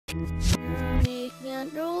So,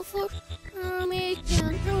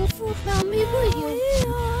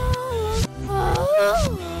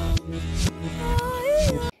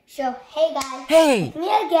 hey guys. Hey! It's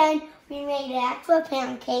me again. We made an actual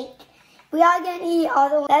pancake. We are going to eat all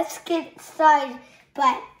the way. Let's get started.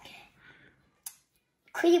 But,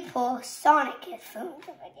 Creeple, Sonic is filming the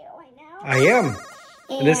video right now. I am.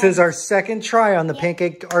 And this is our second try on the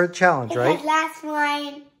Pancake Art Challenge, right? Last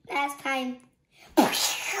time.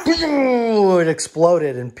 It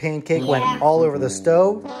exploded and Pancake went all over the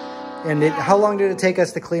stove. And how long did it take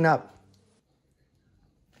us to clean up?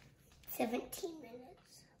 17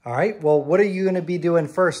 minutes. All right. Well, what are you going to be doing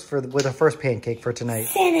first with the first pancake for tonight?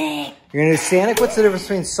 Sonic. You're going to do Sonic? What's the difference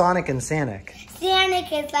between Sonic and Sonic?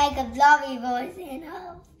 Sonic is like a blobby voice in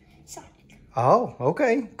Sonic. Oh,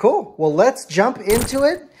 okay. Cool. Well, let's jump into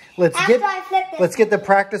it. Let's get the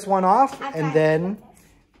practice one off, and then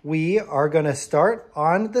we are going to start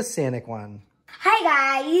on the Sonic one.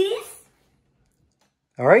 Hi, guys.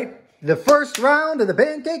 All right. The first round of the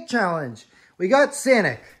Pancake Challenge. We got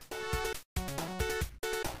Sonic.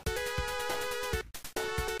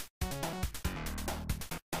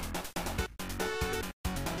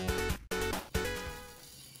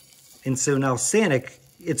 And so now Sonic,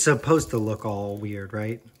 it's supposed to look all weird,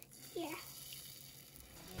 right? Yeah.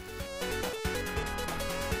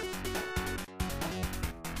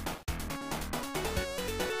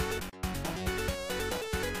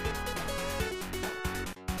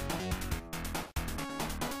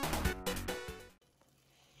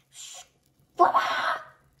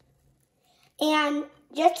 And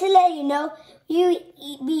just to let you know, be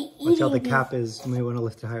eating Watch how the cap is. You may want to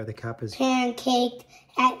lift it higher. The cap is pancake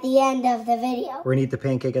at the end of the video. We're going to eat the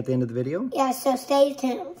pancake at the end of the video? Yeah, so stay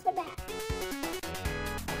tuned for that.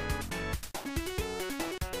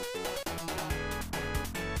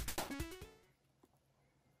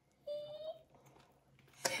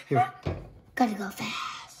 Here. Gotta go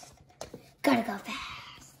fast. Gotta go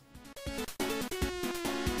fast.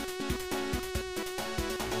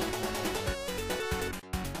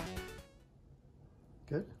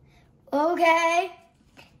 Good. Okay.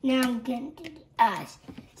 Now I'm gonna do the eyes.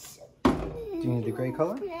 Do you need the gray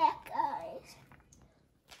color? Black eyes.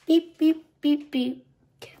 Beep, beep, beep, beep.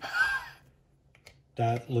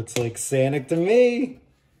 That looks like Sonic to me.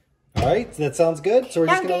 All right, that sounds good. So we're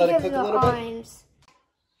just going to let it cook a little bit.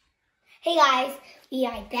 Hey guys, we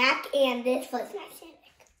are back and this was my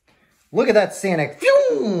Sonic. Look at that Sonic.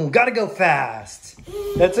 Phew, gotta go fast.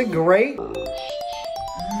 That's a great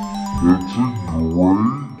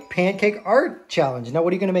Pancake Art Challenge. Now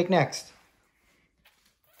what are you going to make next?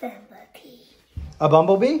 Bumblebee. A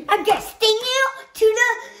bumblebee? I'm just stinging you to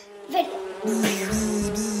the video.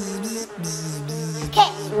 Okay,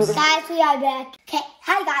 guys, we are back. Okay,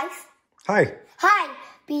 hi guys. Hi. Hi.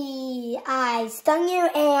 I stung you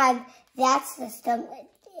and that's the stung.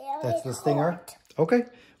 That's the stinger? Okay.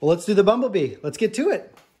 Well, let's do the bumblebee. Let's get to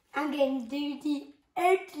it. I'm going to do the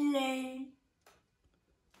airplane.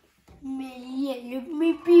 My yellow,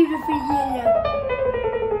 my beautiful yellow.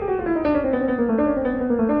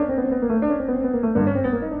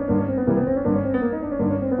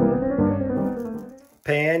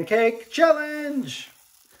 Pancake Challenge.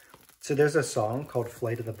 So there's a song called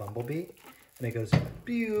Flight of the Bumblebee. And it goes,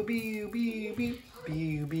 pew, pew, pew, pew,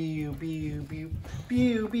 pew, pew, pew, pew,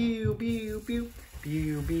 pew, pew, pew, pew,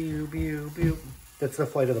 pew, pew, pew, pew. That's the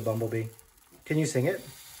flight of the bumblebee. Can you sing it?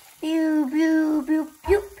 Pew, pew, pew,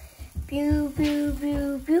 pew. Pew, pew,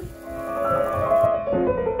 pew, pew.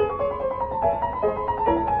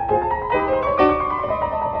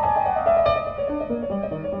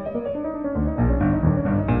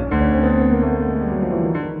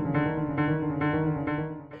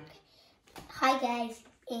 Hi guys,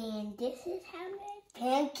 and this is how my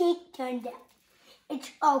pancake turned out.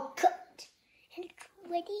 It's all cooked and it's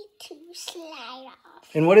ready to slide off.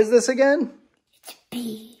 And what is this again? It's a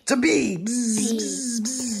bee. It's a bee. Bzz, bzz,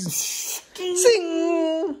 bzz.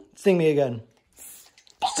 Sing. Sing me again.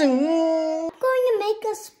 Sing. I'm going to make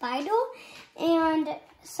a spider, and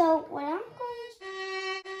so what I'm going to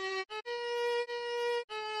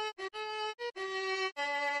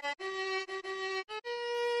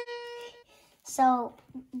So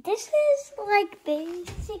this is like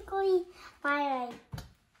basically my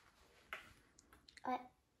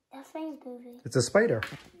that's my movie. It's a spider.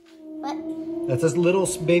 What? That's this little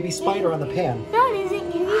baby spider on the pan. No, it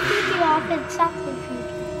isn't. Can you take it off and chocolate food?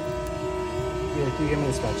 Yeah, can you give me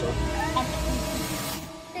the spatula?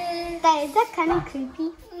 That is that kind of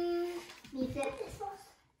creepy.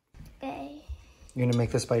 Okay. You're gonna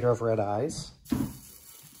make the spider have red eyes.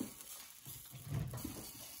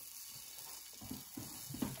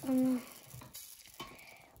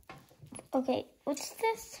 Okay, what's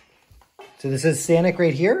this? So this is Sonic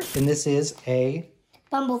right here, and this is a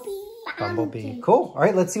Bumblebee. Cool. All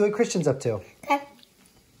right, let's see what Christian's up to. Okay.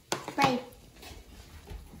 Right.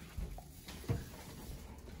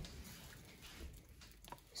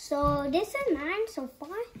 So this is mine so far.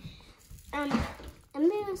 I'm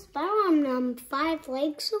gonna start on 5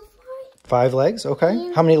 legs so far. 5 legs,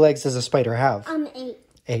 okay. How many legs does a spider have? 8.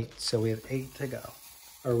 8. So we have 8 to go.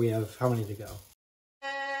 Or we have how many to go?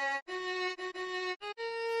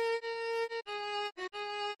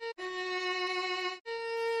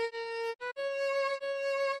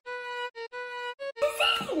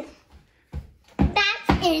 That's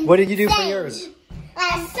insane. What did you do for yours?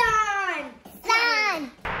 Sun.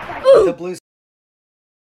 The blue.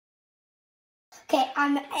 Okay,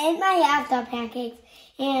 I'm in my bathtub pancakes,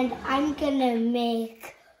 and I'm gonna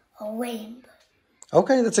make a rainbow.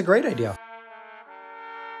 Okay, that's a great idea.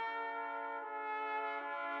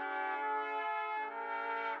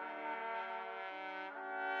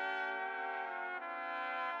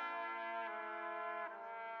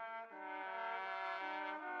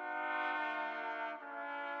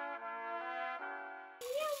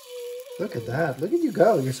 Look at that. Look at you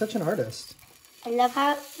go. You're such an artist. I love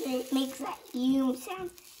how it makes that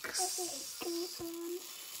sound.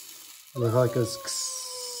 Look how it goes.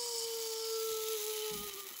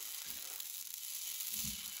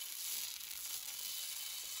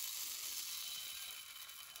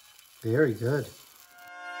 Very good.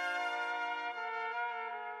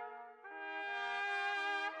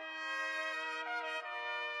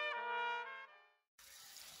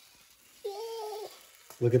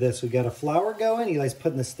 Look at this. We got a flower going. Eli's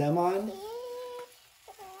putting the stem on.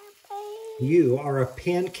 You are a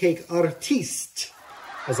pancake artiste,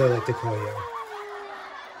 as I like to call you.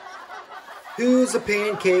 Who's a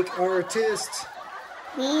pancake artist?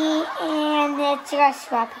 Me and it's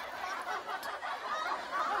Rush Rabbit.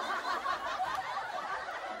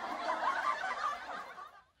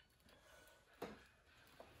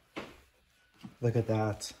 Look at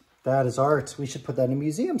that. That is art. We should put that in a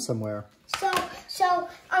museum somewhere. So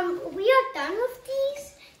we are done with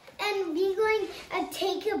these, and we're going to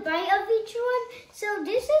take a bite of each one. So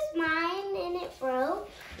this is mine, and it broke.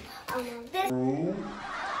 This is mine.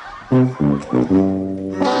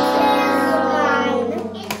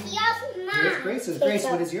 It's yours, mine. Here's Grace's. Grace,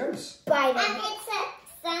 what is yours? Bite of it. It's a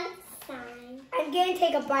sunshine. I'm going to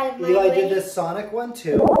take a bite of mine. Eli did this Sonic one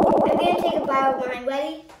too. I'm going to take a bite of mine.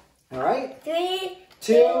 Ready? All right. 3,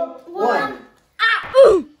 2, 1.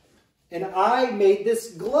 Ah! And I made this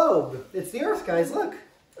globe. It's the Earth, guys. Look.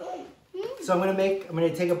 So I'm gonna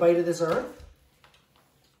take a bite of this Earth.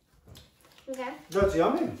 Okay. That's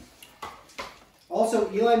yummy.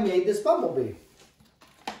 Also, Eli made this bumblebee.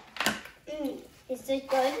 Is this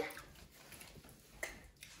good?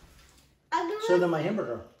 Show them my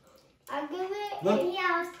hamburger. I'll give it Look. a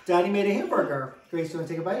yes. Daddy made a hamburger. Grace, you wanna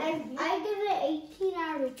take a bite? I give it 18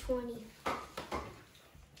 out of 20.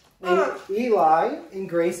 And Eli and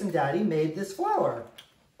Grace and Daddy made this flower.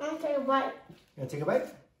 I'm gonna take a bite. You wanna take a bite?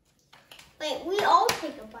 Wait, we all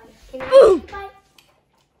take a bite. Can I take a bite?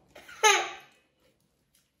 Okay.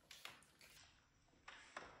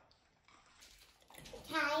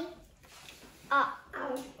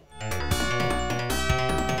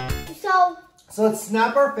 So let's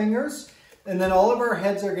snap our fingers, and then all of our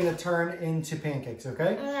heads are gonna turn into pancakes,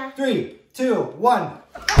 okay? Okay. 3, 2, 1.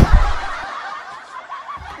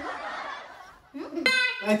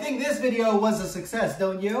 I think this video was a success,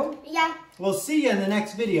 don't you? Yeah. We'll see you in the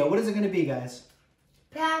next video. What is it going to be, guys?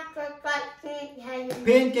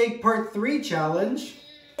 Pancake Part 3 challenge.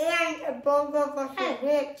 And a bowl of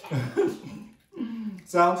a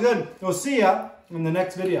Sounds good. We'll see ya in the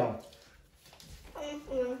next video. Make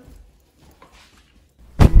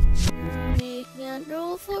me a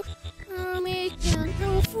roll for, make me a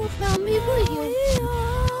roll for,